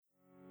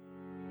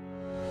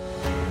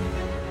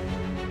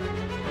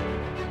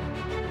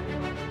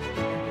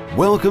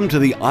Welcome to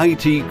the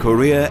IT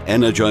Career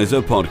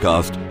Energizer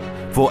podcast.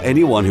 For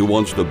anyone who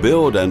wants to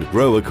build and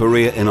grow a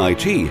career in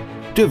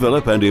IT,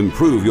 develop and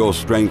improve your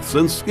strengths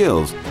and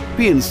skills,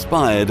 be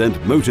inspired and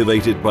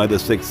motivated by the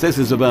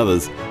successes of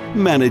others,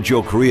 manage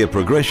your career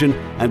progression,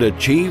 and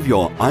achieve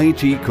your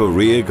IT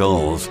career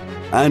goals.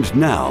 And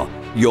now,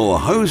 your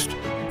host,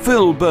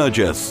 Phil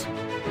Burgess.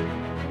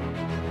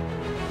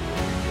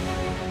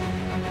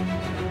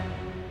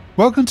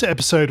 Welcome to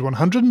episode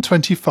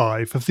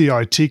 125 of the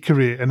IT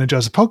Career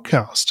Energizer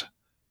podcast.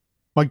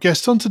 My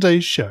guest on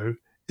today's show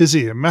is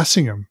Ian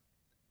Massingham.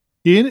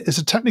 Ian is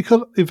a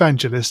technical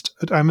evangelist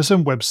at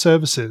Amazon Web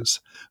Services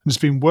and has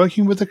been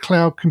working with the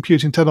cloud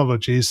computing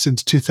technologies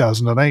since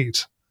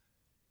 2008.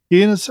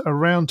 Ian has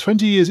around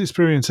 20 years'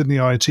 experience in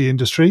the IT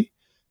industry,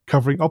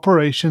 covering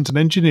operations and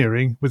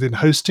engineering within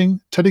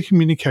hosting,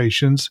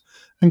 telecommunications,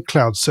 and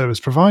cloud service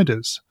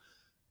providers.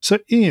 So,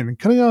 Ian,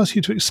 can I ask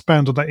you to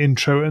expand on that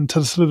intro and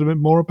tell us a little bit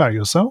more about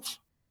yourself?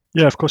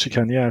 Yeah, of course you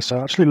can. Yeah, so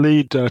I actually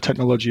lead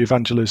technology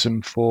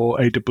evangelism for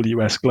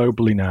AWS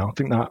globally now. I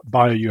think that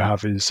bio you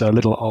have is a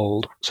little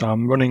old. So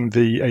I'm running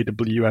the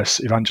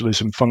AWS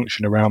evangelism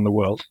function around the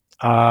world.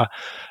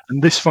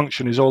 And this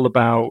function is all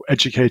about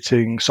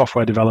educating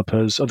software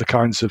developers, other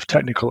kinds of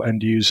technical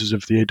end users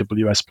of the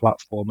AWS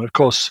platform, and of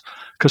course,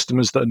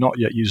 customers that are not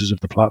yet users of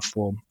the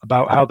platform,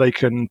 about how they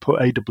can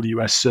put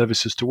AWS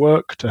services to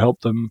work to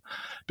help them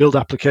build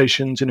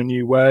applications in a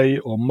new way,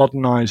 or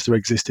modernize their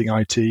existing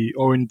IT,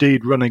 or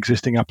indeed run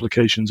existing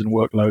applications and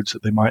workloads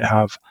that they might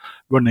have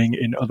running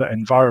in other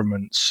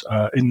environments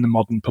in the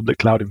modern public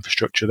cloud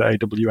infrastructure that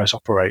AWS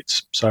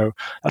operates. So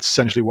that's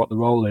essentially what the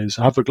role is.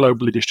 I have a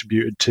globally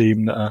distributed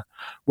team that are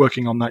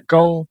working on that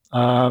goal.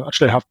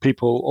 Actually, I have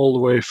people all the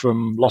way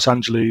from Los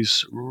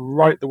Angeles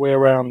right the way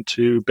around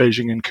to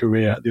Beijing and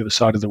Korea at the other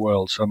side of the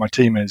world. So my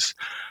team is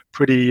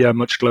pretty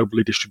much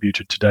globally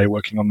distributed today,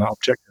 working on that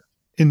objective.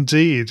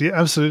 Indeed, yeah,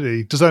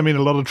 absolutely. Does that mean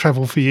a lot of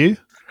travel for you?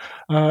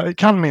 It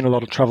can mean a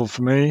lot of travel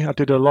for me. I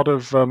did a lot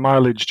of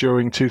mileage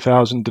during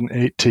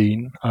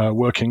 2018,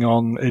 working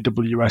on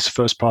AWS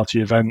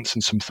first-party events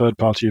and some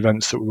third-party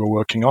events that we were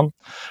working on.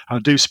 I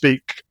do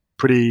speak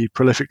pretty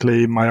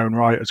prolifically in my own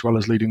right, as well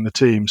as leading the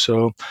team.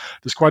 So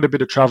there's quite a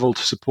bit of travel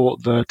to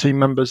support the team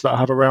members that I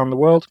have around the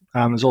world.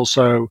 And there's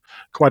also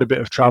quite a bit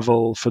of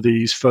travel for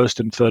these first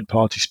and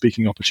third-party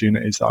speaking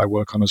opportunities that I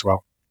work on as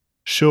well.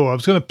 Sure. I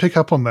was going to pick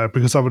up on that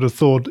because I would have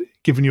thought,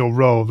 given your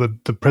role,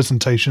 that the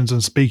presentations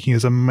and speaking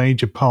is a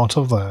major part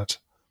of that.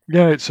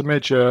 Yeah, it's a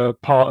major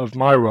part of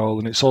my role,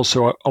 and it's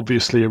also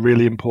obviously a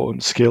really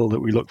important skill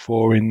that we look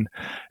for in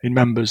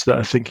members that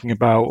are thinking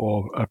about,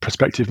 or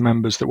prospective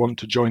members that want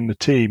to join the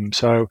team.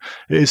 So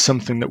it is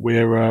something that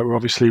we're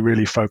obviously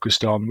really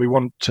focused on. We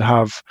want to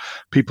have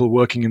people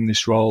working in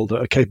this role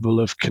that are capable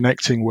of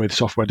connecting with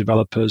software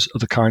developers,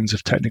 other kinds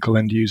of technical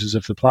end users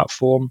of the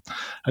platform,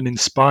 and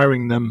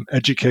inspiring them,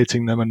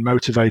 educating them, and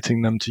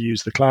motivating them to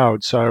use the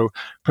cloud. So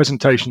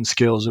presentation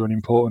skills are an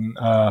important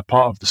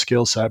part of the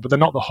skill set, but they're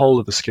not the whole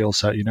of the skill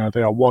set. You know,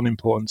 they are one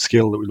important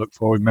skill that we look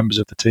for in members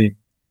of the team.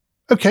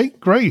 Okay,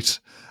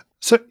 great.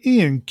 So,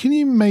 Ian, can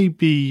you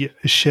maybe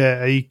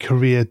share a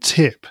career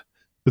tip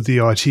with the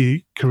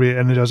IT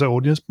Career Energizer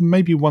audience?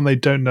 Maybe one they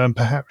don't know and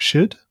perhaps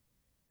should?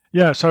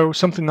 Yeah, so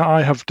something that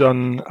I have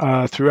done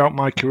throughout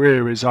my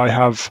career is I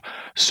have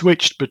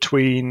switched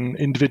between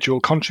individual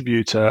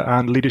contributor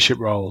and leadership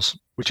roles,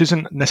 which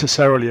isn't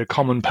necessarily a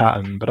common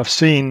pattern, but I've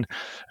seen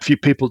a few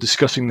people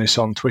discussing this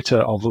on Twitter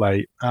of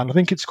late. And I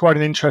think it's quite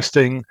an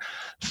interesting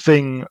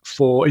thing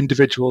for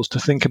individuals to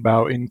think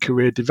about in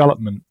career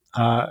development.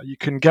 You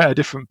can get a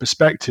different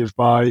perspective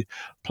by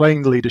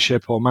playing the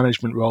leadership or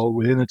management role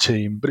within a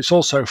team, but it's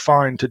also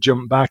fine to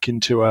jump back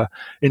into a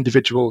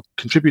individual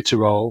contributor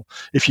role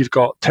if you've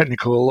got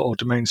technical or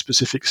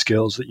domain-specific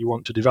skills that you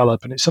want to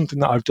develop. And it's something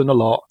that I've done a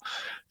lot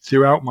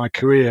throughout my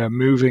career,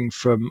 moving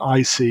from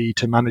IC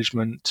to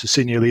management to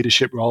senior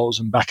leadership roles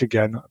and back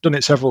again. I've done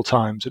it several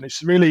times, and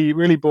it's really,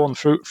 really borne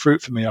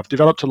fruit for me. I've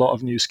developed a lot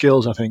of new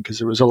skills, I think,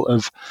 as a result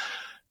of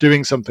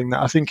doing something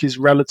that I think is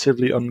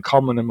relatively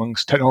uncommon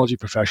amongst technology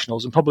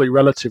professionals, and probably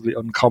relatively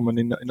uncommon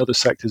in other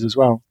sectors as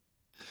well.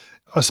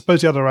 I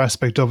suppose the other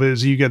aspect of it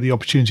is you get the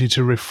opportunity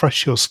to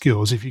refresh your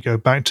skills if you go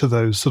back to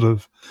those sort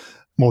of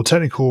more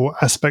technical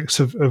aspects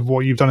of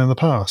what you've done in the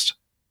past.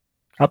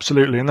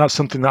 Absolutely, and that's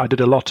something that I did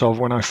a lot of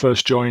when I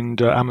first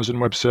joined Amazon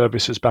Web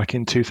Services back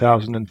in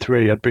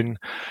 2003. I'd been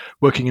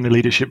working in a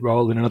leadership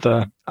role in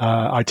another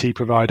IT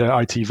provider,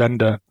 IT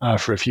vendor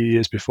for a few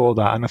years before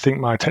that, and I think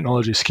my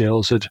technology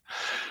skills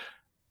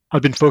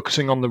I'd been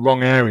focusing on the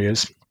wrong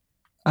areas.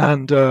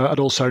 And I'd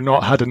also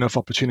not had enough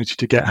opportunity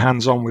to get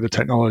hands-on with the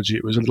technology.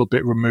 It was a little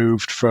bit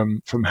removed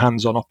from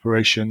hands-on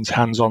operations,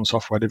 hands-on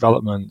software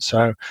development.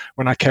 So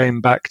when I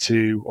came to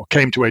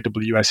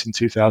AWS in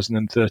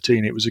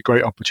 2013, it was a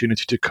great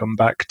opportunity to come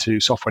back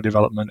to software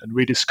development and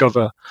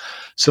rediscover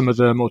some of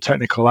the more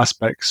technical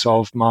aspects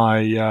of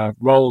my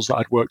roles that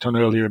I'd worked on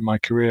earlier in my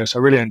career. So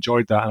I really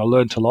enjoyed that, and I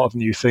learned a lot of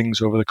new things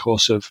over the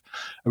course of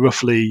a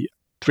roughly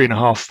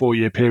 3.5, 4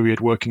 year period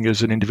working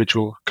as an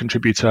individual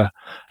contributor,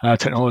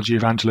 technology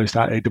evangelist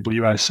at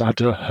AWS. I had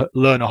to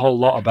learn a whole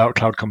lot about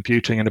cloud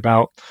computing and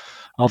about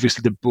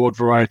obviously the broad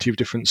variety of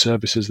different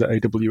services that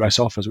AWS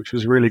offers, which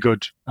was a really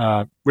good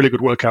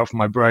workout for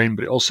my brain,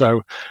 but it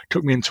also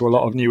took me into a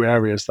lot of new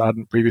areas that I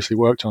hadn't previously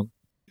worked on.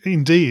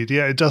 Indeed,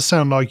 yeah, it does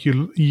sound like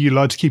you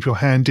like to keep your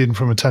hand in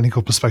from a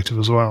technical perspective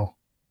as well.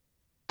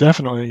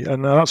 Definitely.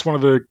 And that's one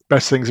of the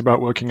best things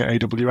about working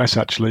at AWS,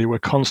 actually. We're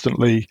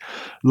constantly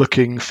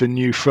looking for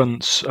new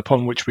fronts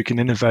upon which we can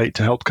innovate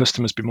to help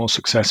customers be more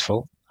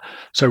successful.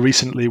 So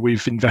recently,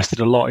 we've invested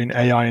a lot in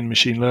AI and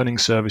machine learning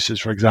services,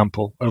 for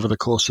example, over the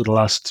course of the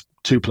last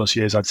 2+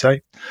 years, I'd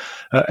say.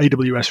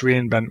 AWS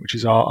reInvent, which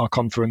is our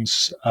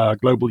conference,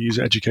 global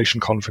user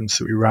education conference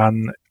that we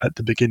ran at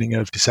the beginning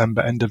of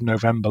December, end of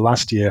November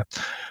last year.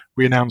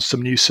 We announced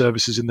some new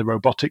services in the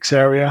robotics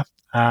area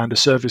and a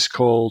service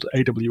called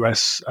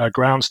AWS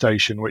Ground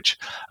Station, which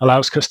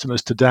allows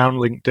customers to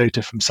downlink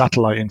data from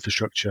satellite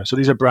infrastructure. So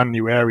these are brand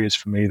new areas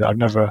for me that I've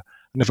never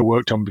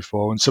worked on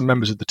before. And some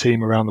members of the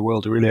team around the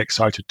world are really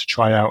excited to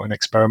try out and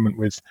experiment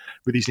with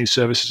these new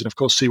services and, of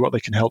course, see what they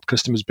can help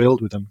customers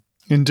build with them.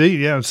 Indeed,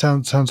 yeah. It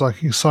sounds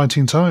like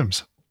exciting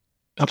times.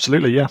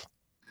 Absolutely, yeah.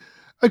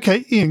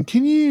 Okay, Ian,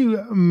 can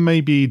you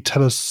maybe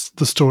tell us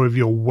the story of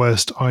your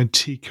worst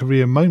IT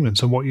career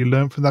moments and what you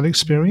learned from that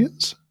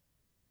experience?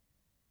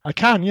 I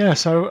can, yeah.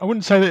 So I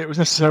wouldn't say that it was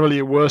necessarily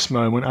a worse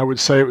moment. I would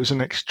say it was an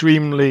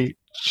extremely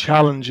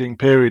challenging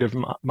period of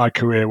my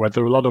career where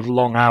there were a lot of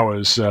long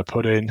hours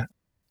put in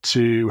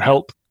to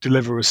help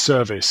deliver a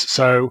service.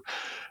 So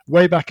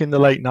way back in the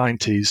late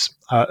 90s,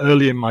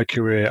 early in my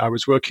career, I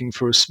was working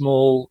for a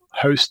small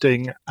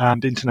hosting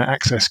and internet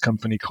access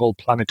company called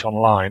Planet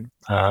Online,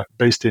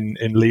 based in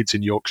Leeds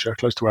in Yorkshire,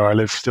 close to where I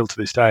live still to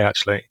this day,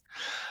 actually.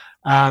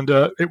 And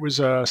it was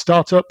a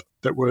startup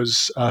that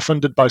was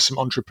funded by some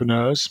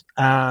entrepreneurs.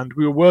 And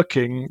we were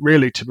working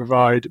really to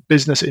provide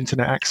business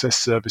internet access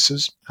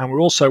services. And we're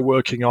also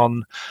working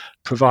on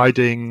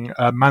providing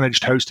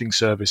managed hosting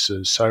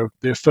services. So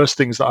the first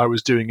things that I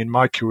was doing in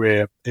my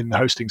career in the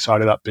hosting side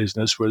of that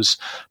business was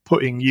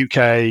putting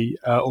UK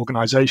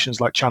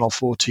organizations like Channel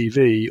 4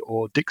 TV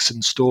or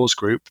Dixon Stores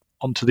Group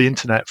onto the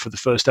internet for the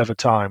first ever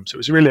time. So it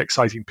was a really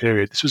exciting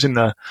period. This was in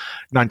the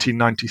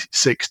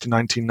 1996 to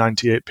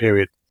 1998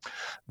 period.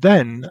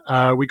 Then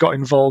we got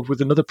involved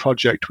with another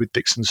project with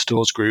Dixon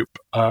Stores Group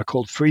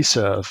called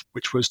FreeServe,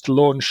 which was to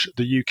launch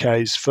the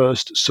UK's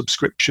first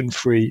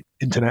subscription-free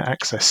internet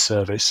access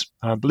service.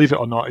 Believe it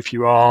or not, if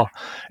you are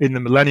in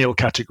the millennial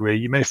category,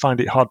 you may find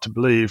it hard to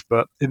believe,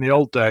 but in the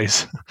old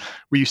days,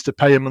 we used to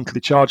pay a monthly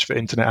charge for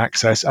internet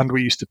access, and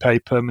we used to pay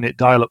per-minute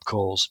dial-up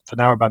calls for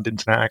narrowband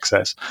internet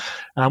access.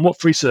 And what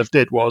FreeServe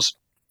did was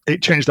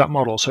it changed that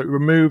model. So it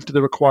removed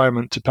the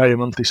requirement to pay a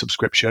monthly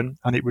subscription,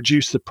 and it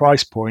reduced the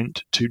price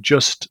point to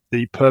just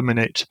the per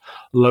minute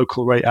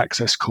local rate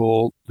access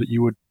call that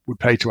you would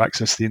pay to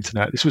access the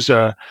internet. This was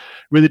a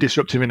really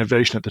disruptive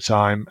innovation at the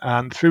time.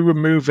 And through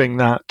removing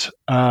that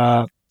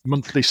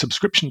monthly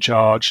subscription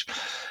charge,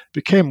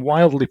 became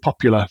wildly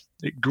popular.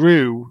 It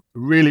grew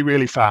really,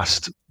 really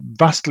fast,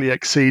 vastly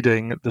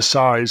exceeding the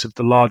size of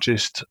the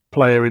largest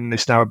player in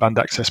this narrowband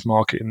access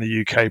market in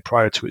the UK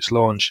prior to its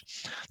launch.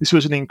 This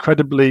was an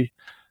incredibly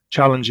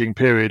challenging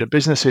period, a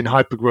business in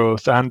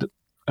hypergrowth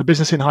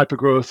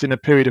in a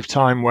period of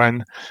time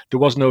when there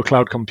was no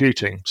cloud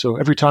computing. So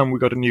every time we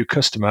got a new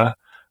customer,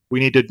 we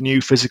needed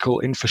new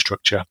physical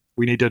infrastructure.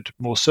 We needed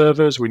more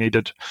servers. We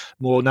needed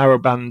more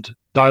narrowband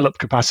dial-up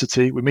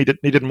capacity. We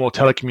needed more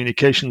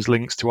telecommunications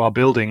links to our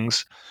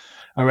buildings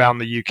around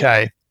the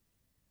UK.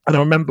 And I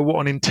remember what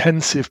an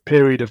intensive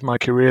period of my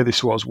career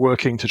this was,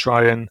 working to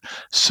try and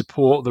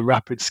support the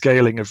rapid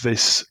scaling of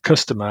this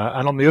customer.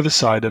 And on the other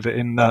side of it,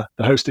 in the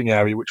hosting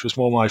area, which was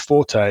more my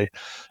forte,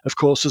 of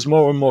course, as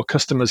more and more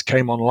customers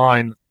came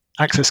online,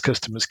 access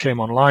customers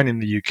came online in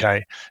the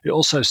UK, it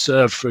also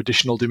served for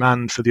additional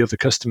demand for the other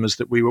customers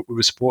that we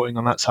were supporting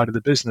on that side of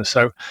the business.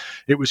 So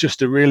it was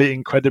just a really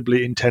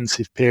incredibly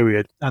intensive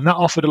period. And that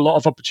offered a lot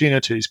of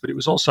opportunities, but it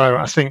was also,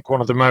 I think,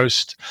 one of the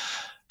most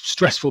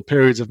stressful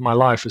periods of my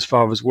life as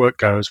far as work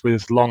goes,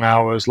 with long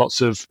hours, lots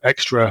of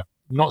extra,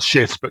 not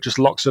shifts, but just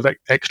lots of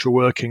extra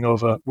working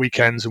over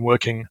weekends and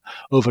working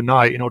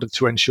overnight in order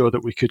to ensure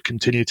that we could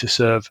continue to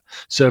serve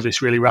this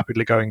really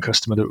rapidly growing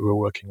customer that we were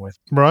working with.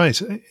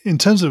 Right. In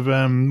terms of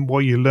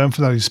what you learned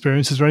from that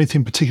experience, is there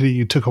anything particularly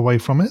you took away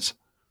from it?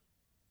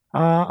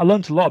 I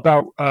learned a lot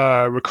about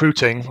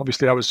recruiting.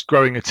 Obviously, I was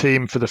growing a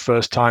team for the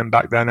first time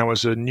back then. I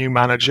was a new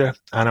manager,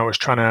 and I was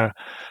trying to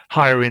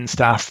hire in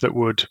staff that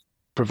would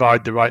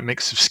provide the right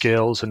mix of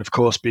skills and, of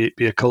course, be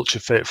a culture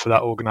fit for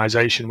that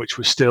organization, which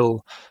was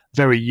still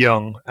very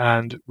young.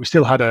 And we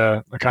still had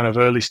a kind of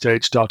early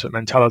stage startup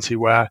mentality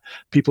where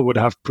people would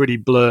have pretty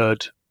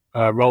blurred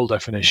role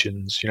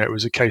definitions. You know, it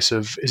was a case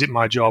of, is it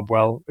my job?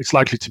 Well, it's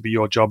likely to be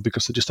your job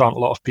because there just aren't a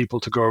lot of people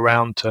to go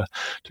around to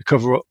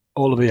cover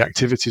all of the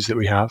activities that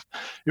we have.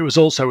 It was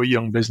also a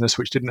young business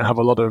which didn't have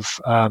a lot of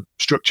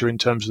structure in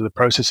terms of the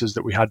processes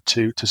that we had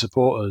to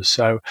support us.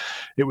 So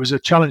it was a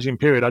challenging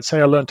period. I'd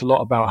say I learned a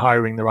lot about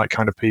hiring the right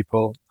kind of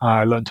people.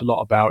 I learned a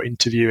lot about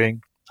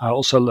interviewing. I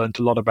also learned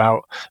a lot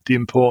about the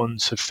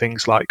importance of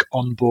things like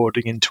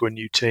onboarding into a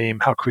new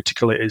team, how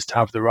critical it is to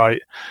have the right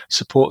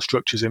support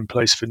structures in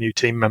place for new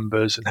team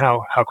members, and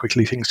how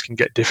quickly things can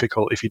get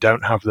difficult if you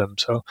don't have them.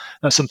 So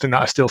that's something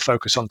that I still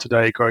focus on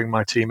today, growing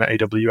my team at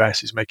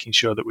AWS, is making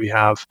sure that we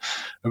have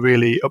a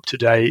really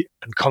up-to-date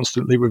and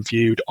constantly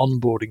reviewed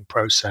onboarding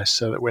process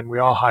so that when we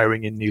are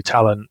hiring in new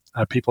talent,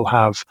 people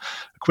have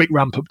a quick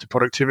ramp up to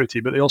productivity,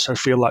 but they also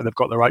feel like they've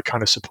got the right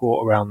kind of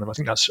support around them. I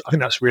think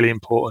that's really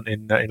important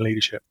in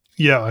leadership.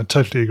 Yeah, I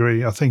totally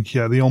agree. I think the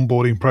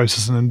onboarding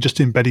process and then just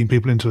embedding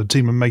people into a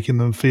team and making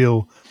them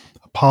feel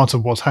a part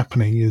of what's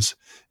happening is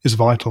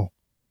vital.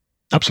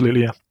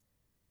 Absolutely, yeah.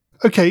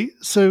 Okay,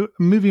 so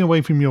moving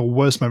away from your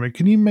worst moment,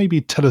 can you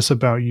maybe tell us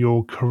about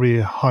your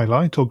career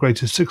highlight or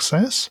greatest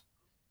success?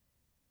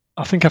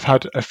 I think I've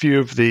had a few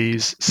of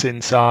these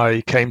since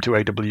I came to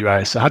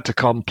AWS. I had to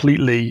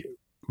completely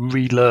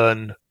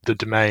relearn the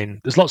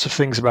domain. There's lots of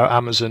things about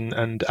Amazon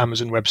and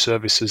Amazon Web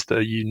Services that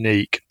are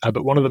unique,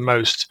 but one of the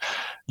most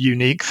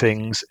unique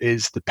things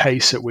is the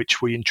pace at which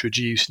we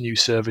introduce new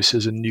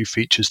services and new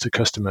features to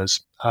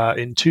customers.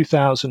 In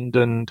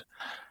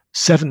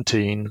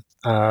 2017,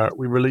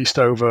 we released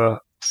over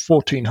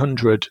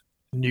 1,400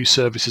 new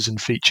services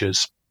and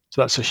features. So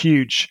that's a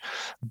huge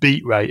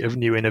beat rate of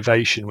new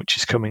innovation which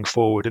is coming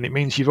forward. And it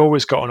means you've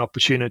always got an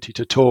opportunity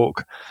to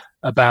talk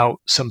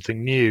about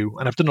something new.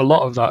 And I've done a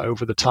lot of that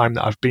over the time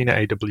that I've been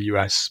at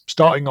AWS,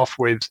 starting off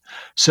with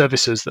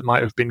services that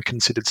might have been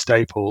considered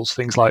staples,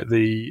 things like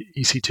the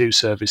EC2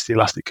 service, the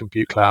Elastic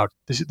Compute Cloud.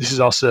 This is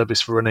our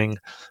service for running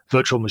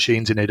virtual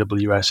machines in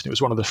AWS. And it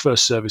was one of the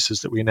first services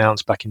that we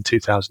announced back in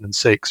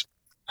 2006.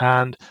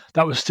 And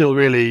that was still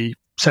really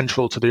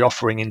central to the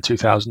offering in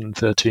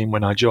 2013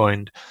 when I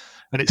joined.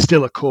 And it's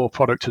still a core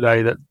product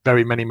today that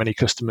very many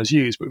customers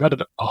use. But we've had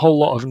a whole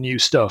lot of new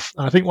stuff.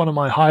 And I think one of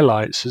my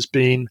highlights has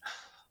been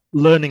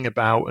learning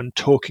about and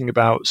talking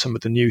about some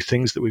of the new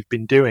things that we've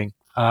been doing.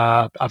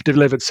 I've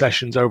delivered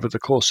sessions over the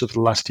course of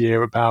the last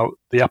year about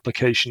the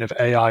application of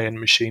AI and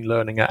machine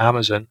learning at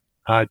Amazon.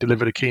 I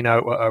delivered a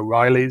keynote at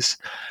O'Reilly's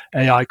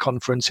AI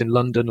conference in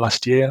London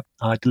last year.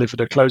 I delivered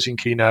a closing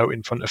keynote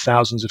in front of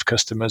thousands of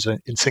customers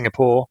in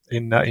Singapore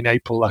in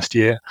April last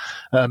year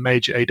at a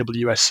major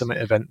AWS Summit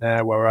event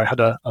there, where I had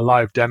a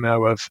live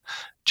demo of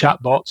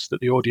chatbots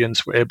that the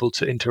audience were able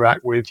to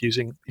interact with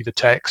using either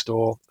text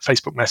or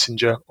Facebook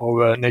Messenger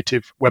or a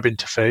native web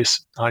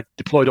interface. I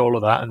deployed all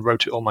of that and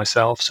wrote it all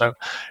myself. So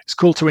it's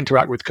cool to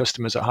interact with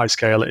customers at high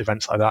scale at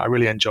events like that. I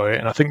really enjoy it.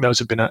 And I think those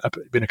have been a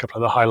couple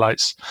of the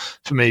highlights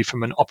for me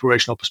from an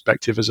operational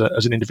perspective as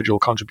an individual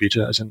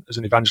contributor, as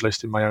an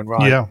evangelist in my own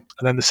right. Yeah.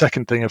 And then the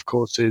second thing, of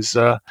course, is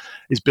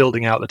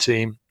building out the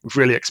team. We've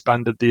really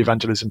expanded the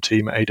evangelism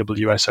team at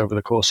AWS over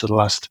the course of the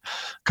last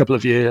couple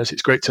of years.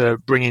 It's great to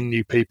bring in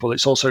new people.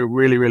 It's also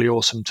really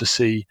awesome to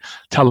see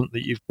talent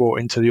that you've brought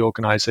into the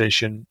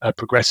organization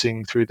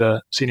progressing through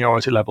the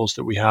seniority levels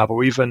that we have,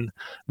 or even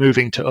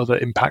moving to other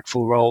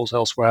impactful roles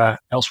elsewhere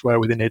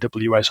within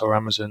AWS or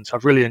Amazon. So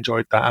I've really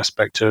enjoyed that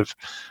aspect of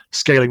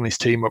scaling this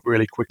team up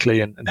really quickly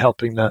and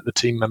helping the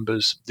team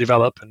members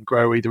develop and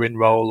grow either in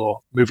role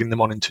or moving them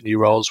on into new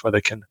roles where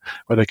they can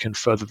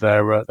further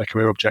their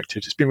career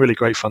objectives. It's been really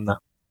great fun, that.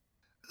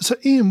 So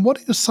Ian, what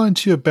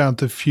excites you about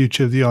the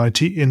future of the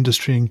IT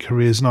industry and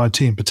careers in IT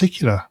in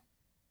particular?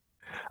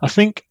 I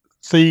think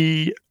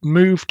the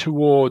move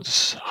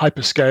towards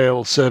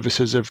hyperscale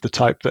services of the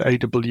type that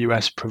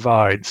AWS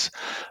provides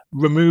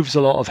removes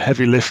a lot of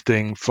heavy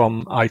lifting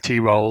from IT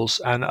roles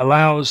and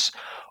allows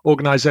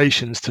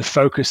organizations to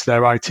focus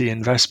their IT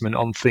investment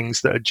on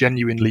things that are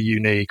genuinely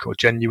unique or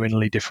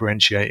genuinely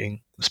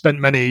differentiating. I spent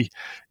many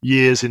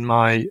years in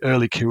my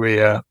early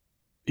career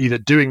either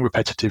doing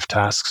repetitive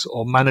tasks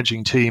or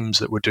managing teams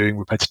that were doing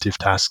repetitive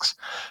tasks.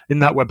 In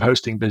that web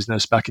hosting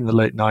business back in the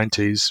late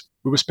 90s,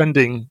 we were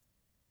spending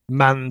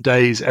man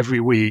days every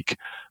week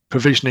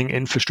provisioning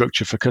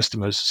infrastructure for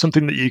customers,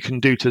 something that you can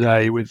do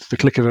today with the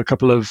click of a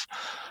couple of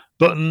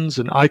buttons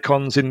and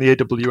icons in the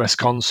AWS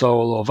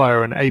console or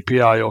via an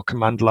API or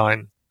command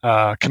line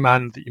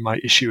command that you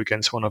might issue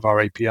against one of our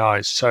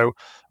APIs. So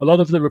a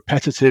lot of the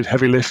repetitive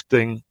heavy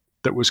lifting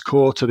that was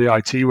core to the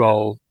IT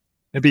role,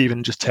 maybe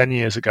even just 10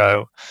 years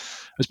ago,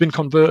 has been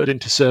converted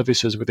into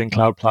services within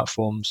cloud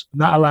platforms.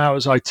 And that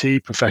allows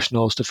IT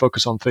professionals to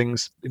focus on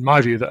things, in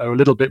my view, that are a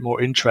little bit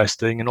more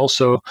interesting and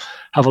also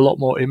have a lot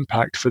more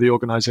impact for the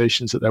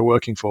organizations that they're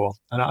working for.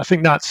 And I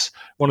think that's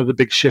one of the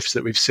big shifts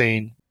that we've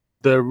seen.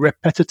 The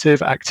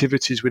repetitive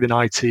activities within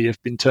IT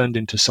have been turned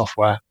into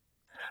software.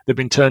 they've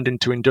been turned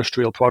into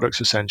industrial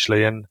products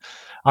essentially. And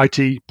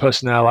IT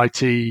personnel,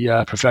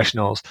 IT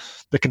professionals,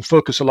 they can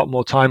focus a lot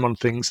more time on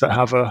things that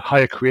have a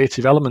higher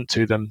creative element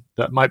to them,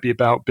 that might be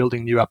about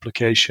building new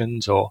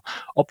applications or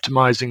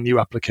optimizing new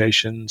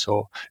applications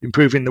or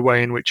improving the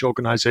way in which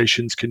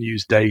organizations can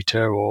use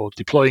data or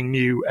deploying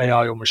new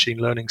AI or machine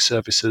learning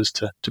services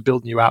to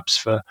build new apps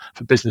for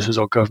businesses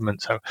or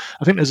government. So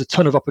I think there's a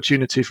ton of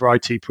opportunity for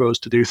IT pros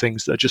to do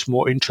things that are just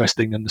more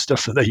interesting than the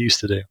stuff that they used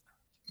to do.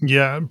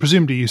 Yeah,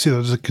 presumably you see that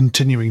as a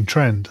continuing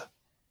trend.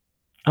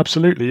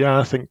 Absolutely, yeah.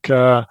 I think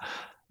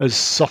as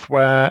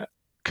software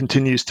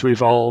continues to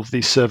evolve,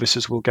 these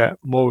services will get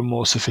more and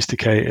more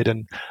sophisticated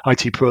and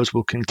IT pros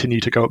will continue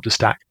to go up the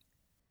stack.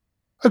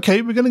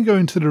 Okay, we're going to go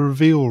into the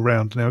reveal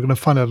round now. We're going to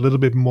find out a little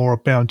bit more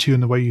about you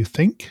and the way you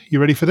think. You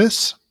ready for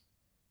this?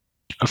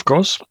 Of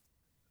course.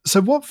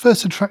 So what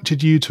first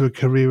attracted you to a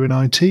career in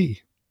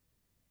IT?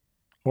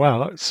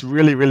 Wow, that's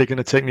really, really going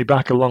to take me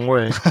back a long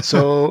way.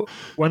 So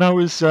when I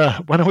was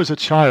a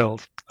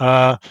child,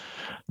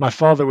 my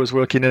father was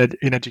working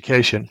in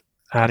education,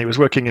 and he was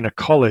working in a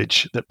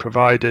college that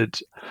provided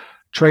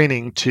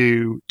training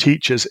to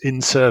teachers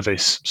in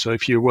service. So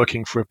if you're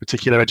working for a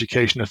particular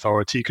education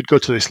authority, you could go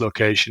to this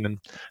location and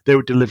they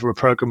would deliver a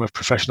program of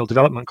professional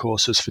development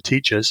courses for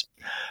teachers.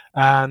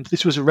 And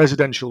this was a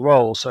residential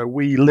role. So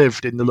we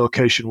lived in the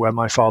location where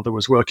my father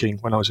was working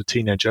when I was a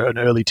teenager, an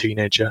early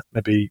teenager,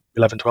 maybe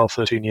 11, 12,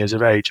 13 years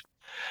of age.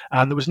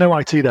 And there was no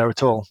IT there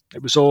at all.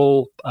 It was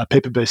all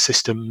paper-based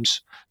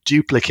systems,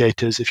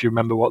 duplicators, if you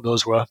remember what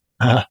those were.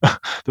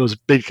 Those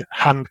big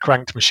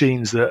hand-cranked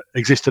machines that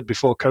existed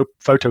before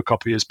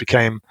photocopiers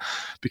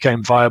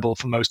became viable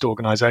for most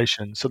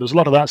organizations. So there's a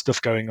lot of that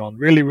stuff going on.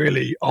 Really,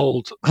 really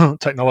old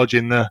technology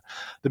in the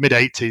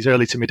mid-'80s,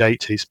 early to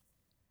mid-'80s.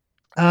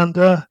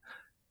 And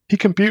he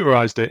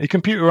computerized it. He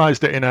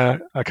computerized it in a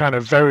kind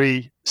of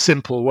very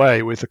simple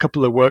way with a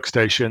couple of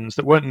workstations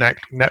that weren't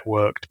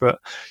networked, but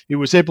he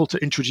was able to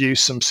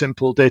introduce some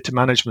simple data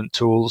management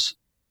tools,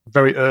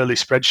 very early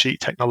spreadsheet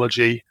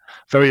technology,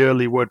 very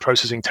early word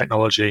processing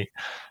technology,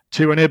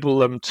 to enable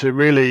them to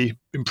really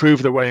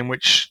improve the way in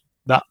which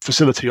that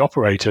facility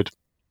operated.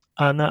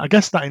 And I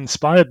guess that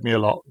inspired me a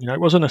lot. You know, it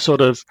wasn't a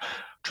sort of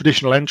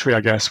traditional entry,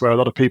 I guess, where a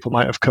lot of people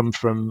might have come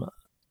from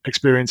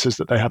experiences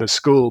that they had at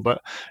school,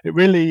 but it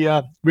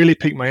really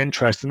piqued my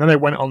interest. And then I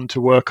went on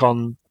to work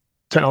on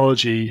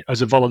technology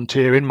as a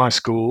volunteer in my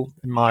school.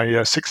 In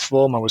my sixth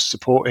form, I was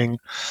supporting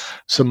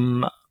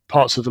some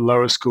parts of the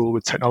lower school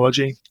with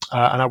technology,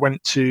 and I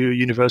went to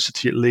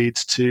university at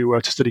Leeds to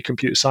study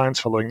computer science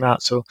following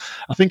that. So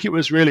I think it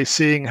was really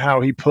seeing how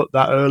he put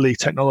that early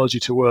technology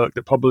to work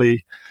that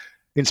probably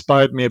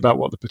inspired me about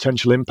what the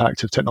potential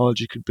impact of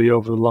technology could be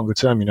over the longer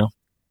term, you know.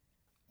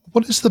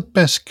 What is the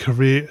best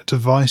career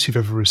advice you've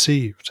ever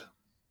received?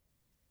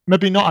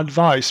 Maybe not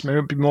advice,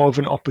 maybe more of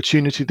an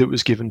opportunity that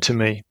was given to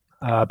me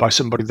by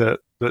somebody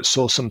that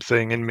saw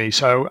something in me.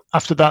 So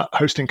after that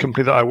hosting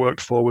company that I worked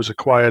for was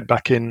acquired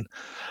back in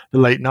the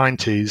late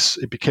 90s,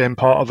 it became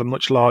part of a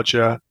much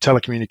larger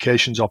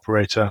telecommunications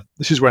operator.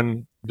 This is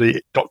when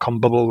the dot-com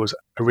bubble was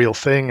a real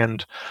thing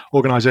and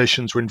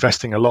organizations were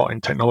investing a lot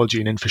in technology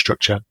and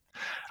infrastructure.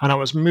 And I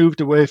was moved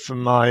away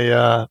from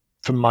my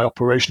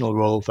operational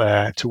role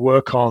there to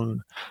work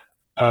on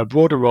a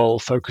broader role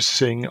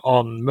focusing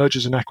on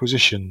mergers and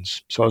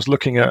acquisitions. So I was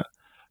looking at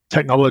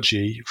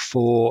technology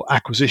for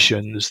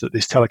acquisitions that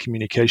this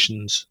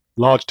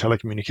large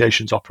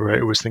telecommunications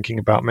operator was thinking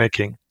about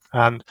making.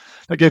 And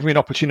that gave me an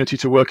opportunity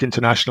to work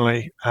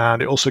internationally.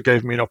 And it also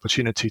gave me an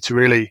opportunity to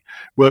really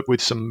work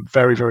with some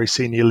very, very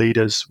senior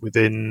leaders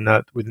within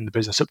the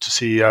business, up to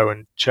CEO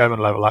and chairman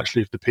level,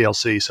 actually, of the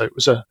PLC. So it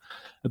was a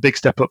big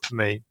step up for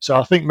me. So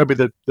I think maybe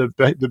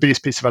the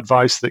biggest piece of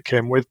advice that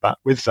came with that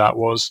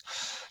was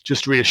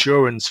just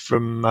reassurance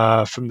from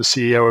the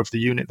CEO of the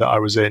unit that I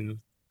was in,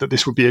 that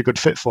this would be a good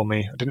fit for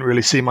me. I didn't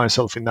really see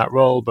myself in that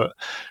role, but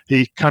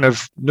he kind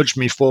of nudged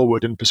me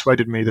forward and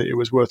persuaded me that it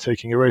was worth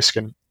taking a risk.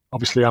 And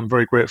obviously, I'm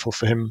very grateful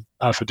for him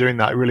for doing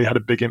that. It really had a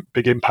big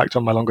impact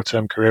on my longer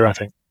term career, I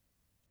think.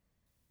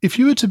 If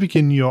you were to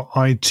begin your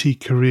IT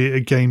career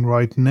again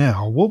right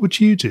now, what would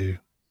you do?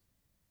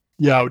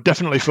 Yeah, I would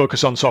definitely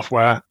focus on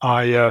software.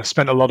 I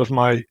spent a lot of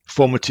my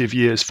formative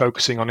years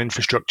focusing on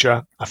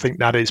infrastructure. I think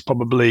that is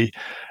probably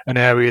an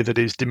area that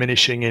is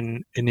diminishing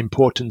in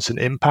importance and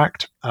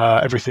impact.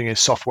 Everything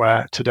is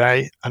software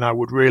today, and I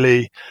would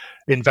really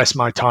invest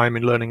my time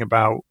in learning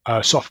about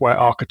software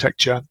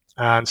architecture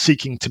and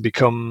seeking to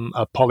become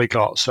a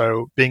polyglot.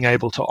 So being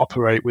able to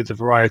operate with a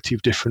variety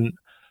of different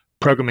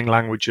programming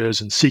languages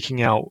and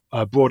seeking out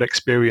a broad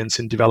experience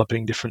in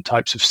developing different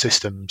types of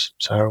systems.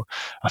 So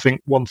I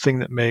think one thing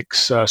that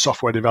makes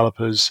software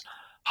developers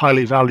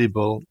highly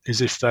valuable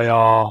is if they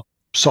are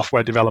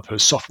software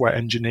developers, software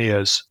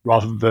engineers,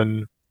 rather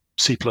than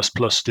C++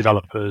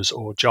 developers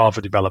or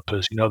Java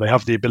developers. You know, they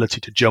have the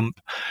ability to jump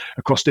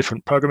across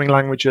different programming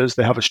languages.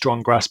 They have a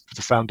strong grasp of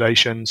the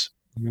foundations.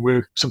 I mean,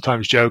 we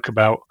sometimes joke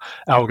about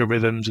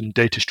algorithms and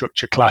data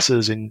structure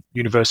classes in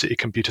university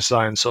computer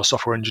science or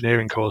software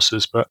engineering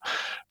courses, but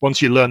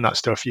once you learn that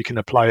stuff, you can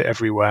apply it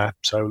everywhere.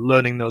 So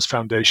learning those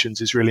foundations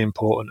is really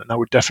important, and I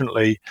would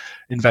definitely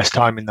invest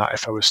time in that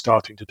if I was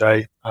starting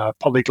today.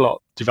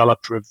 Polyglot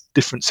developer of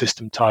different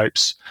system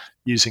types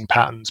using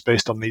patterns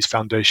based on these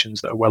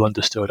foundations that are well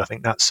understood. I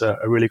think that's a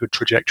really good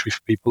trajectory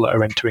for people that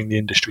are entering the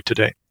industry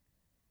today.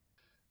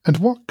 And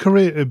what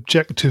career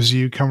objectives are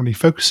you currently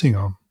focusing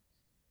on?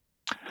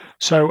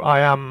 So I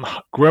am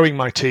growing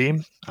my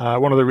team.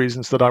 One of the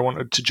reasons that I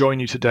wanted to join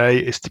you today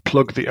is to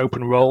plug the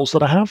open roles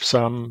that I have.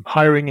 So I'm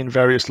hiring in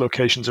various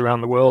locations around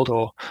the world,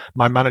 or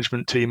my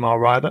management team are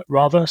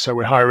rather. So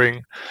we're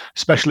hiring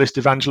specialist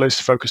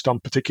evangelists focused on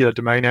particular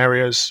domain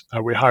areas.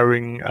 We're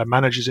hiring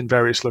managers in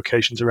various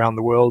locations around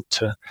the world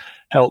to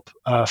help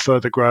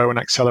further grow and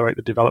accelerate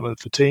the development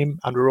of the team.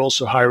 And we're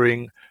also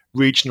hiring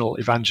regional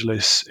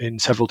evangelists in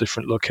several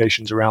different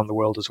locations around the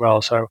world as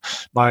well. So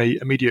my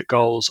immediate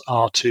goals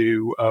are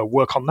to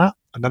work on that.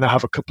 And then I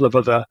have a couple of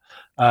other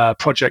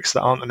projects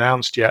that aren't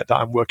announced yet that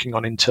I'm working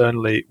on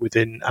internally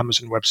within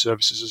Amazon Web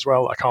Services as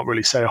well. I can't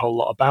really say a whole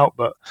lot about,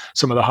 but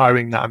some of the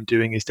hiring that I'm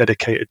doing is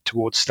dedicated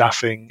towards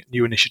staffing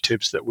new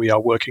initiatives that we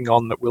are working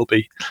on that will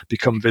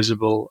become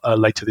visible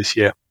later this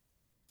year.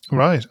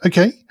 Right.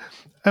 Okay.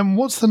 And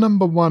what's the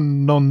number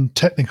one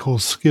non-technical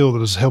skill that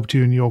has helped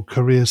you in your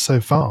career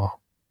so far?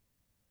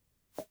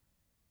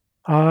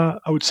 I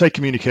would say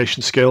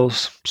communication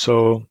skills.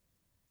 So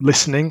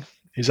listening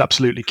is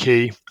absolutely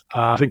key.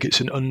 I think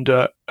it's an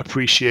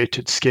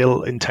underappreciated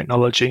skill in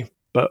technology.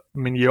 But I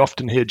mean, you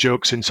often hear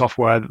jokes in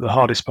software that the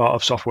hardest part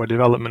of software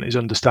development is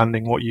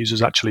understanding what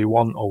users actually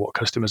want or what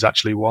customers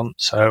actually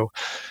want. So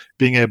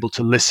being able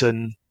to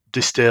listen,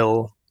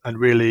 distill, and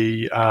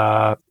really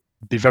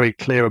be very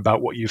clear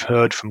about what you've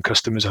heard from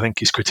customers, I think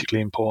is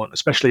critically important,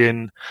 especially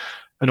in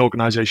an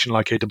organization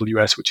like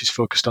AWS, which is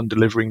focused on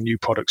delivering new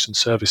products and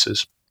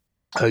services.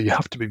 You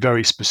have to be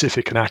very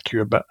specific and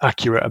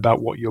accurate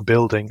about what you're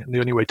building. And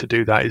the only way to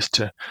do that is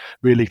to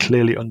really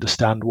clearly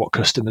understand what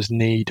customers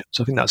need.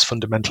 So I think that's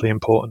fundamentally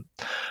important.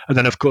 And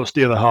then, of course,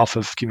 the other half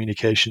of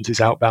communications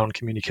is outbound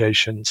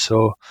communication.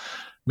 So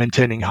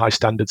maintaining high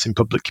standards in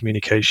public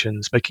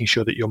communications, making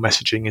sure that your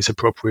messaging is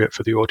appropriate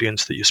for the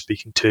audience that you're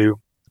speaking to,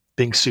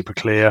 being super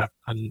clear.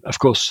 And, of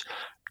course,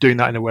 doing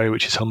that in a way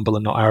which is humble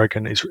and not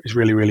arrogant is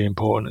really, really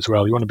important as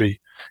well. You want to be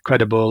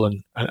credible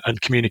and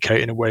communicate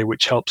in a way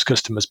which helps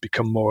customers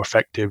become more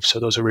effective. So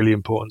those are really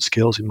important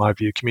skills, in my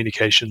view,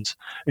 communications,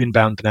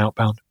 inbound and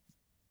outbound.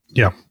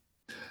 Yeah.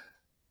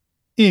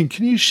 Ian,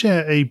 can you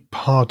share a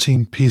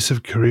parting piece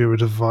of career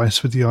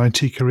advice with the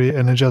IT Career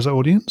Energizer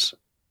audience?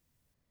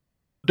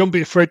 Don't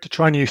be afraid to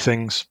try new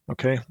things,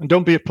 okay? And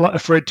don't be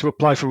afraid to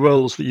apply for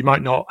roles that you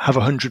might not have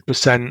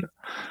 100%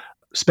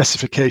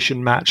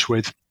 specification match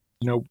with.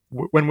 You know,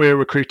 when we're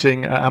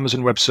recruiting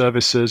Amazon Web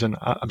Services, and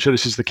I'm sure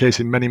this is the case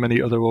in many,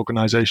 many other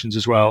organizations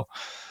as well,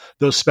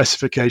 those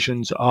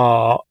specifications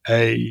are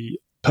a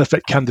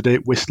perfect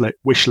candidate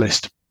wish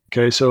list.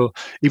 Okay, so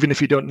even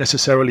if you don't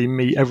necessarily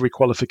meet every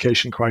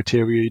qualification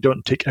criteria, you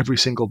don't tick every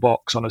single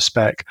box on a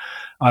spec,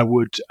 I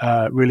would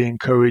really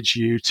encourage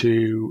you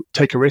to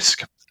take a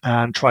risk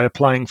and try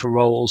applying for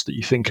roles that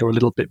you think are a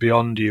little bit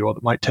beyond you or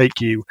that might take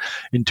you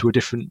into a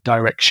different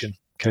direction.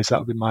 Okay, so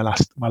that would be my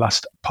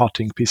last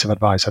parting piece of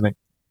advice, I think.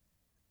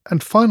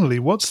 And finally,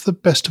 what's the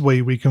best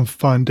way we can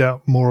find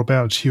out more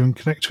about you and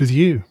connect with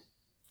you?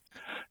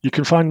 You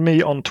can find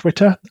me on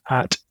Twitter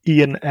at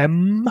Ian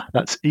M.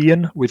 That's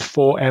Ian with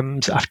 4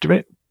 M's after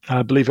it.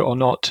 Believe it or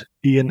not,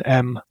 Ian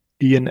M,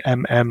 Ian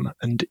MM,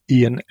 and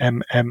Ian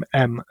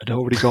MMM had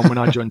already gone when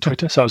I joined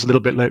Twitter, so I was a little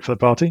bit late for the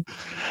party.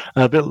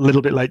 A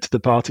little bit late to the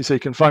party, so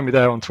you can find me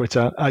there on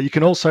Twitter. You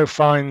can also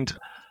find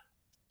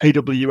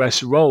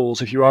AWS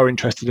roles if you are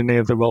interested in any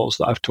of the roles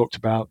that I've talked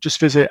about. Just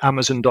visit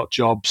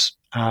amazon.jobs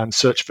and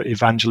search for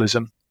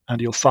evangelism,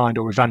 and you'll find,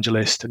 or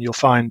evangelist, and you'll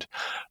find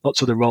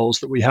lots of the roles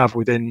that we have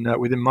within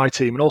my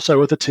team, and also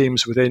other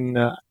teams within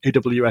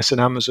AWS and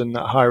Amazon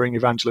that are hiring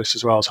evangelists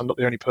as well. So I'm not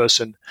the only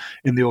person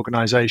in the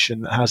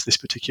organization that has this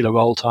particular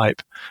role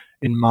type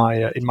in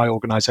my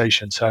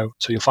organization. So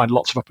you'll find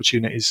lots of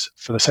opportunities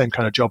for the same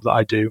kind of job that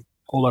I do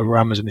all over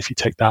Amazon if you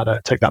take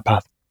that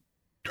path.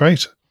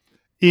 Great.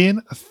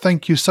 Ian,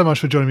 thank you so much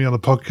for joining me on the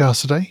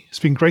podcast today. It's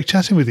been great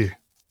chatting with you.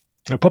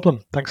 No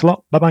problem. Thanks a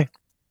lot. Bye-bye.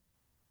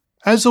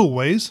 As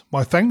always,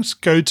 my thanks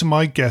go to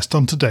my guest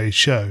on today's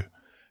show.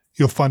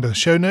 You'll find a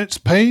show notes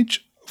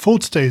page for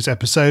today's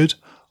episode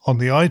on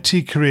the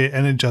IT Career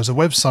Energizer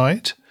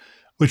website,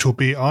 which will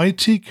be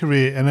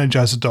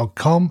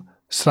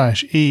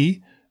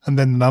itcareerenergizer.com/e and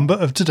then the number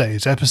of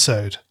today's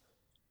episode.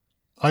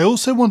 I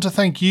also want to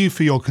thank you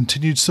for your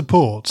continued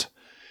support.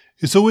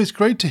 It's always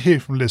great to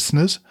hear from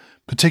listeners,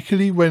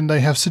 particularly when they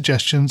have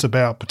suggestions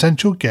about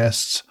potential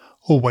guests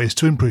or ways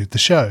to improve the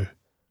show.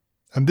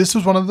 And this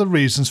was one of the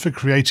reasons for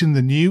creating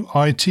the new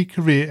IT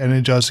Career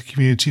Energizer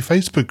Community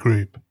Facebook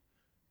group.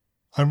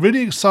 I'm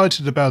really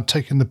excited about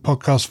taking the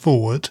podcast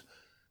forward,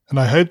 and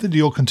I hope that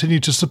you'll continue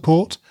to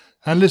support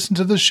and listen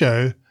to the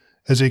show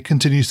as it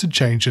continues to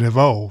change and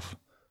evolve.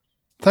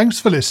 Thanks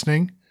for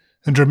listening,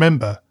 and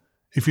remember,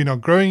 if you're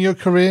not growing your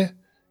career,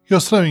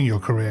 you're slowing your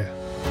career.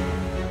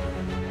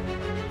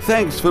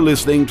 Thanks for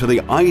listening to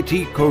the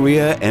IT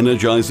Career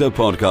Energizer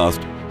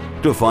podcast.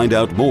 To find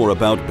out more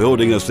about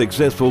building a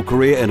successful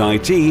career in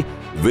IT,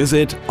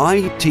 visit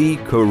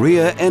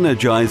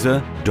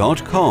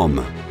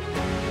itcareerenergizer.com.